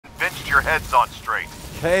your head's on straight.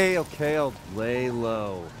 Okay, I'll lay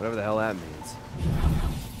low. Whatever the hell that means.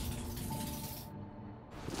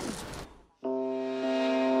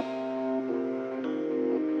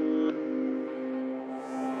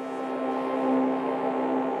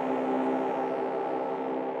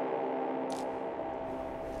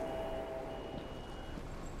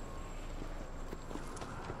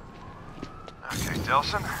 Okay,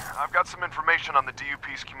 Delson, I've got some information on the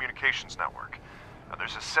DUP's communications network.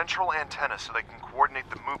 There's a central antenna so they can coordinate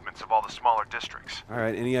the movements of all the smaller districts.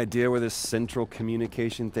 Alright, any idea where this central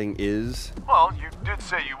communication thing is? Well, you did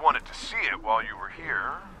say you wanted to see it while you were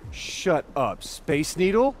here. Shut up. Space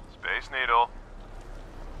Needle? Space Needle.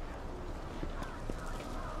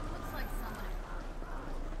 Looks like someone.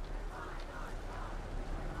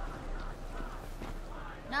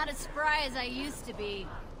 Not as spry as I used to be.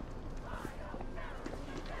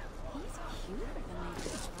 He's cuter than they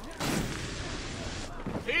described.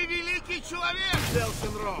 Ты великий человек,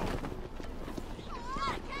 Делсон Роу!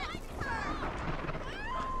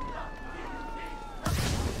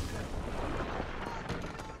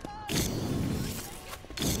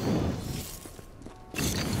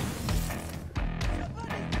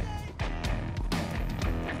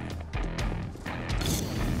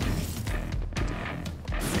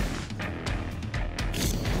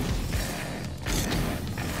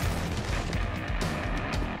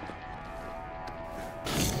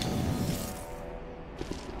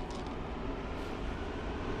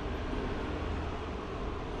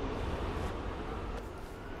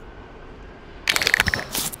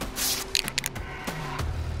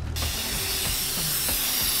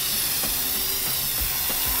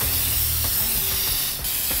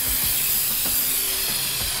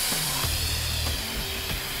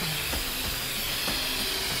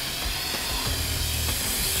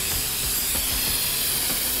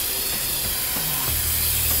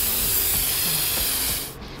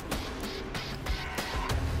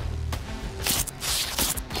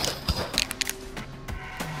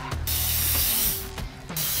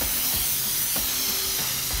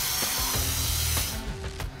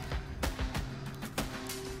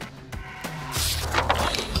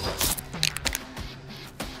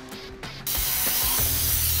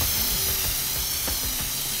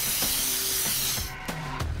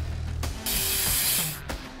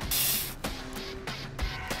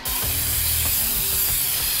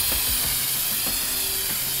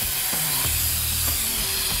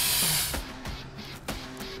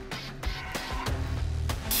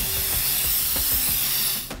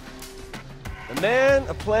 A man,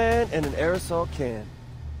 a plan, and an aerosol can.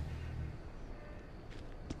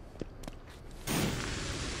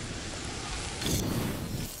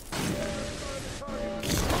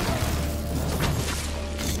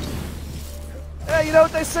 Hey, you know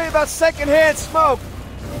what they say about secondhand smoke?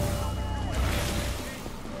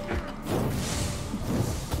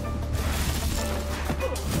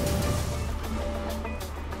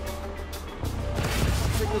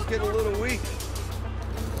 Signal's getting a little weak.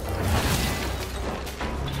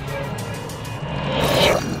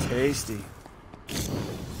 Tasty.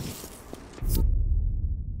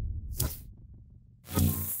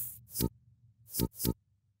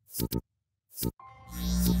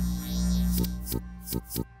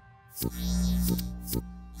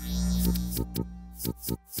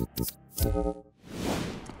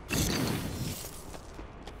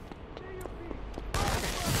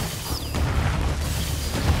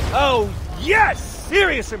 Oh, yes!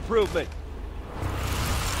 Serious improvement!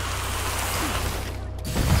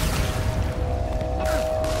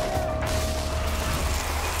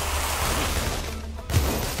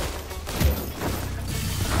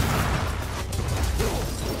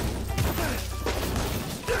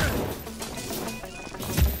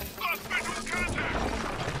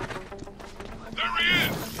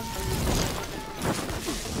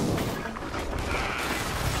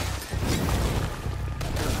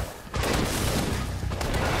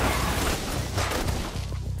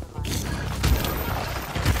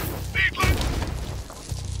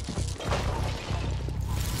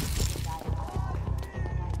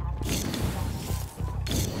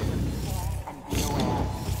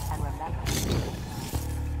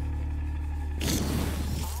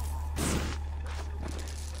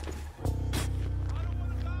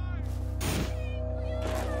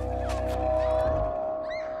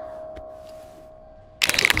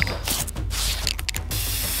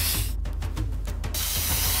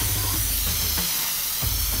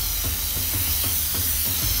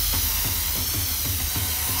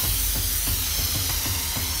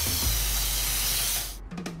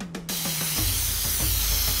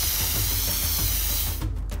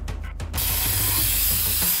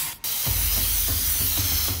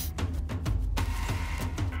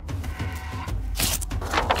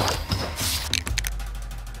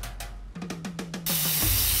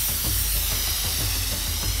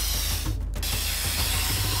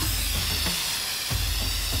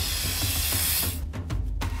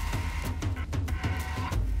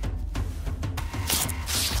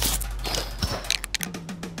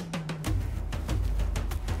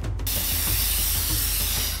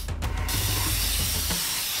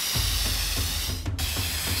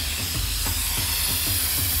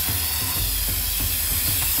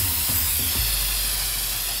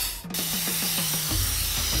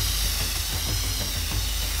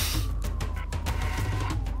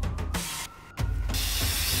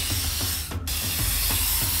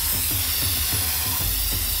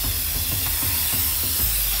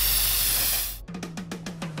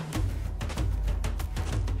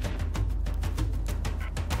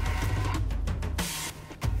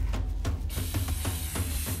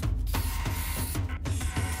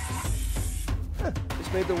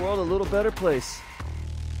 just made the world a little better place.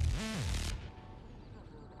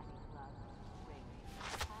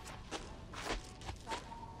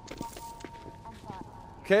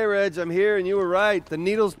 Okay, Reg, I'm here, and you were right. The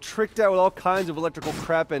needle's tricked out with all kinds of electrical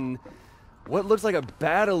crap and what looks like a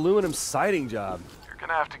bad aluminum siding job. You're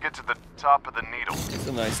gonna have to get to the top of the needle. It's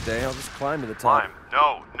a nice day. I'll just climb to the top. Climb.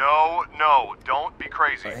 No, no, no. Don't be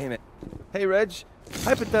crazy. Hey, man. Hey, Reg.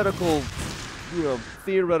 Hypothetical,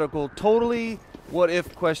 theoretical, totally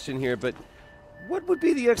what-if question here, but what would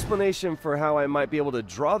be the explanation for how I might be able to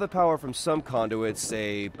draw the power from some conduits,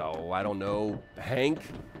 say, oh, I don't know, Hank,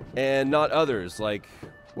 and not others, like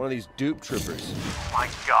one of these dupe troopers? My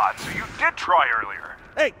God, so you did try earlier.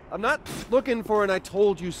 Hey, I'm not looking for an I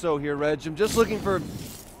told you so here, Reg. I'm just looking for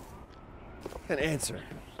an answer.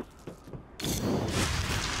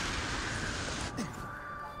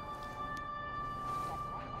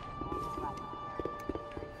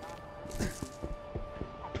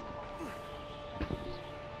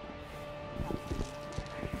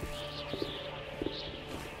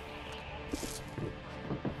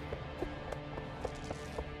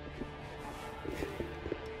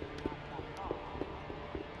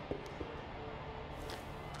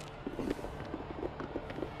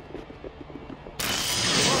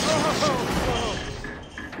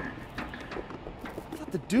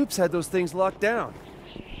 The dupes had those things locked down.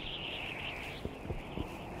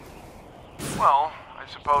 Well, I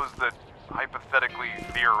suppose that hypothetically,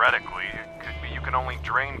 theoretically, it could be you can only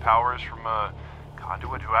drain powers from a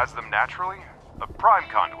conduit who has them naturally. A prime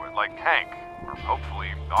conduit, like Hank, or hopefully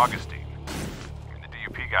Augustine. I mean, the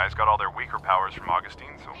DUP guys got all their weaker powers from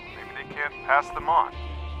Augustine, so maybe they can't pass them on.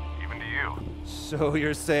 Even to you. So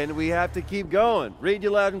you're saying we have to keep going. Read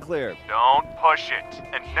you loud and clear. Don't push it.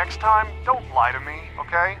 And next time, don't lie to me,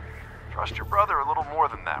 okay? Trust your brother a little more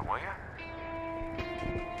than that, will you?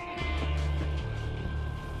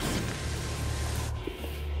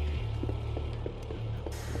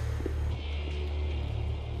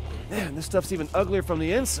 Man, this stuff's even uglier from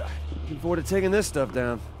the inside. Looking forward to taking this stuff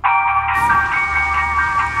down.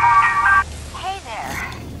 Hey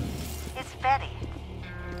there. It's Betty.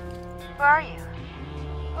 Where are you?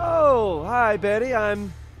 Oh, hi, Betty.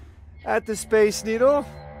 I'm at the Space Needle.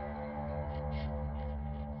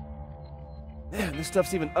 Man, this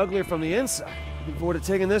stuff's even uglier from the inside. Looking forward to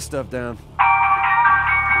taking this stuff down.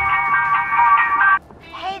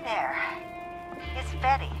 Hey there. It's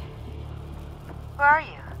Betty. Where are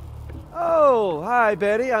you? Oh, hi,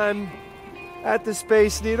 Betty. I'm at the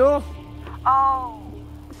Space Needle. Oh,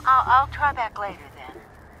 I'll try back later then.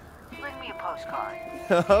 Bring me a postcard.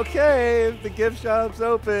 Okay, if the gift shop's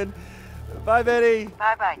open. Bye, Betty.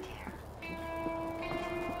 Bye-bye,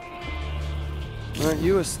 dear. Aren't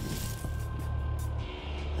you a...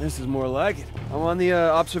 This is more like it. I'm on the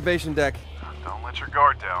observation deck. Don't let your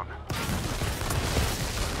guard down.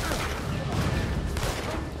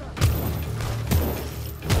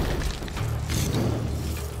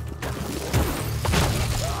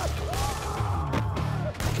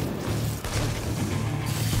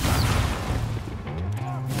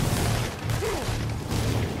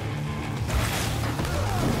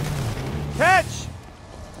 Catch!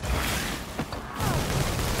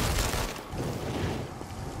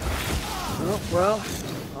 Oh, well,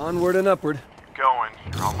 onward and upward. Keep going.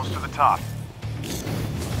 You're almost to the top.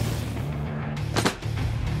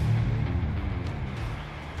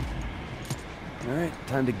 All right,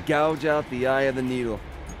 time to gouge out the eye of the needle.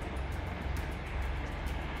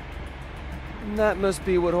 And that must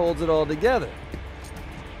be what holds it all together.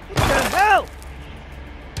 What the hell?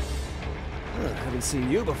 I haven't seen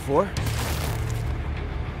you before.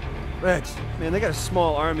 Reg, man, they got a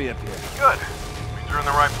small army up here. Good. Means you're in the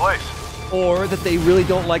right place. Or that they really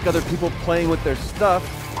don't like other people playing with their stuff.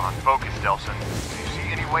 Come on, focus, Delson. Do you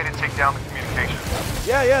see any way to take down the communications?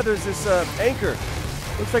 Yeah, there's this anchor.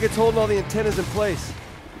 Looks like it's holding all the antennas in place.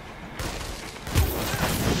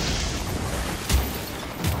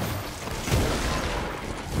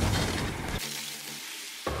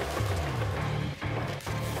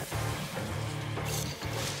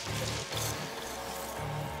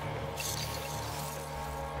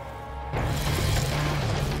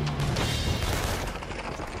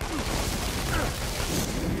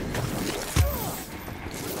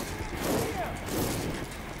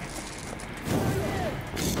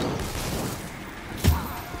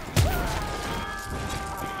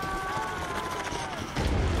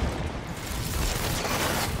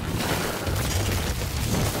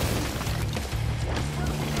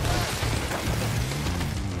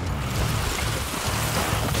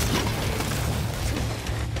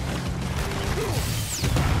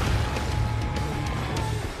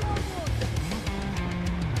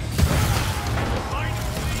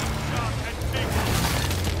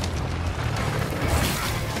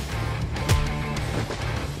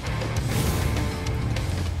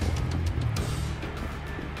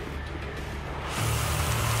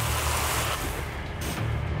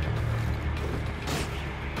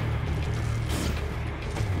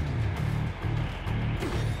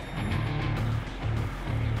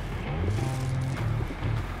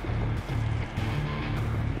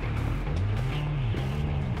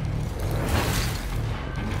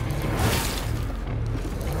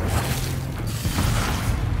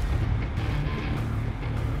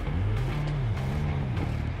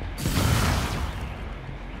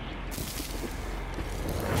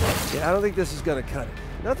 Yeah, I don't think this is gonna cut it.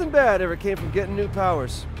 Nothing bad ever came from getting new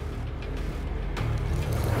powers.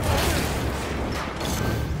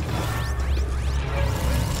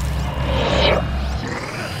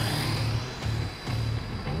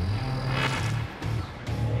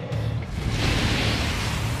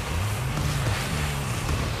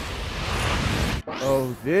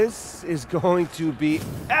 Oh, this is going to be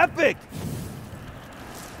epic!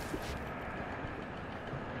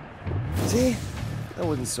 See? That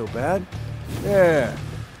wasn't so bad. There.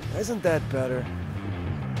 Isn't that better?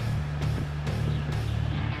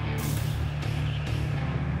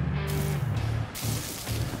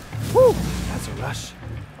 Whew! That's a rush.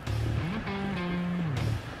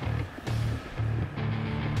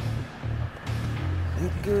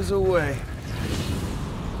 Anchors away.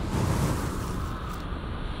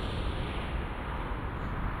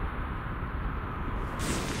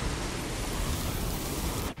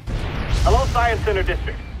 Hello, Science Center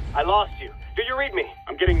District. I lost you. Do you read me?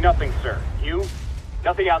 I'm getting nothing, sir. You?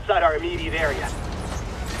 Nothing outside our immediate area.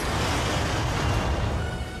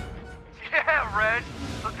 Yeah, Reg.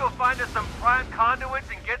 Let's go find us some prime conduits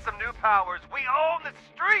and get some new powers. We own the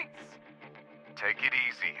streets! Take it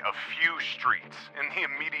easy. A few streets in the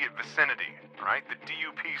immediate vicinity, right? The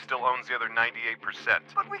DUP still owns the other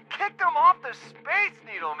 98%. But we kicked them off the Space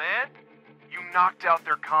Needle, man! You knocked out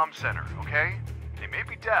their comm center, okay? They may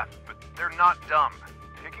be deaf, but they're not dumb.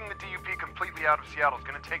 Kicking the DUP completely out of Seattle is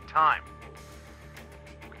gonna take time.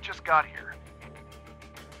 We just got here.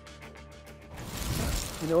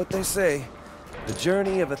 You know what they say? The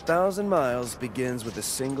journey of 1,000 miles begins with a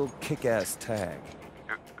single kick-ass tag.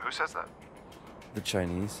 Who says that? The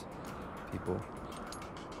Chinese people.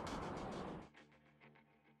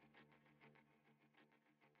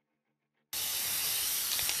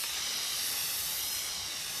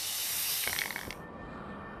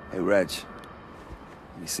 Hey, Reg.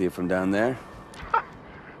 You see it from down there? Are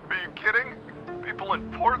you kidding? People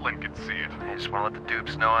in Portland can see it. I just want to let the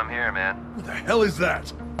dupes know I'm here, man. Who the hell is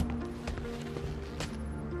that?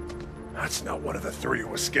 That's not one of the three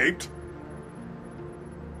who escaped.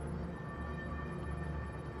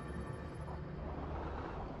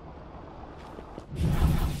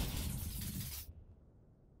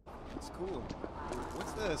 It's cool.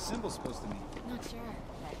 What's the symbol supposed to mean? Not sure.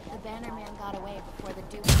 The banner man got away before the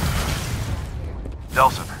Duke got here.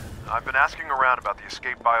 Delson, I've been asking around about the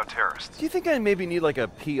escaped bioterrorists. Do you think I maybe need like a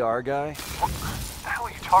PR guy? What the hell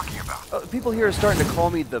are you talking about? People here are starting to call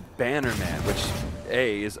me the Banner Man, which,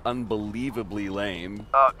 A, is unbelievably lame.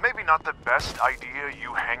 Maybe not the best idea,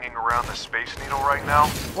 you hanging around the Space Needle right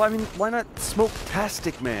now. Well, I mean, why not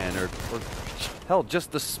Smoke-tastic Man, or hell,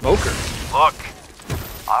 just the Smoker? Look,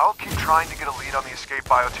 I'll keep trying to get a lead on the escaped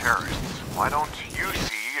bioterrorists. Why don't you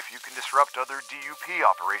see if you can disrupt other DUP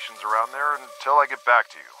operations around there until I get back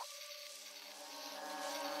to you?